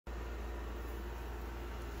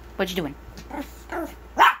What you doing?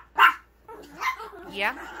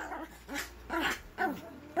 Yeah?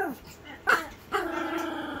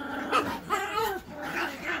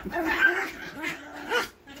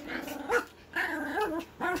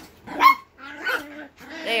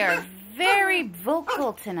 They are very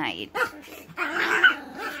vocal tonight.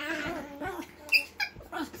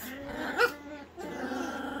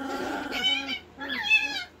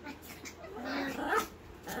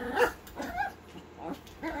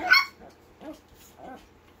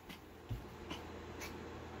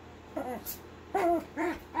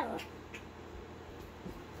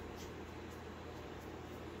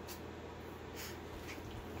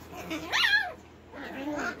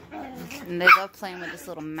 And they love playing with this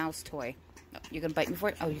little mouse toy. Oh, you're gonna bite me for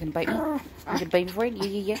it? Oh, you're gonna bite me? You're gonna bite me for it?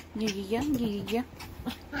 Yeah.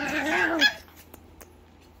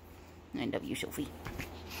 I love you, Sophie.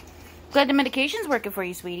 Glad the medication's working for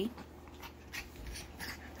you, sweetie.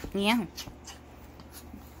 Yeah.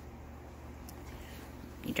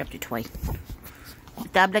 You dropped your toy.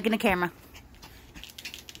 Stop looking at the camera.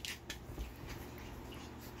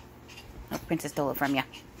 Oh, Princess stole it from you.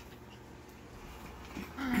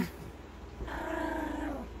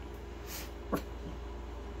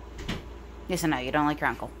 Listen now, you don't like your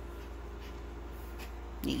uncle.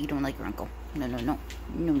 Yeah, you don't like your uncle. No. No.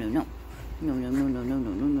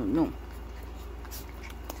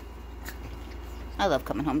 I love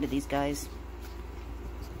coming home to these guys.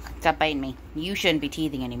 Stop biting me. You shouldn't be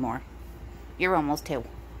teething anymore. You're almost 2.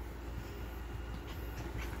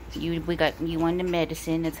 We got you on the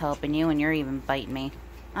medicine that's helping you, and you're even biting me.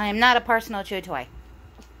 I am not a personal chew toy.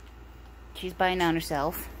 She's biting on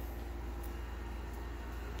herself.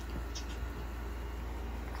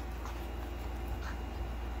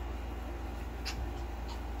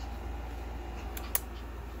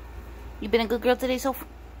 You been a good girl today, Soph?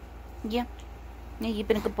 Yeah. Yeah, you've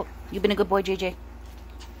been a good boy. You've been a good boy, JJ.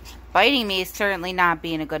 Biting me is certainly not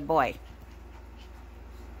being a good boy.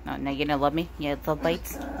 No, now you're gonna love me? Yeah, love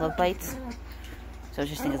bites? Love bites? So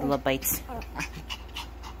just think of love bites.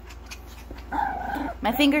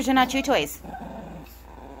 My fingers are not chew toys.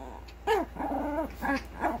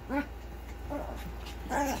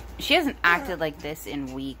 She hasn't acted like this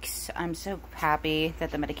in weeks. I'm so happy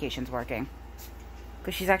that the medication's working.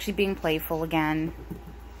 Because she's actually being playful again.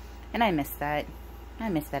 And I miss that. I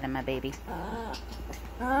miss that in my baby.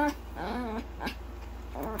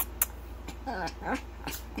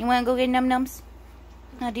 You want to go get num-nums?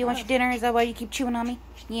 Do you want your dinner? Is that why you keep chewing on me?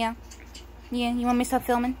 Yeah? Yeah, you want me to stop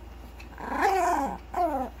filming?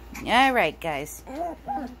 Alright, guys.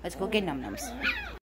 Let's go get num-nums.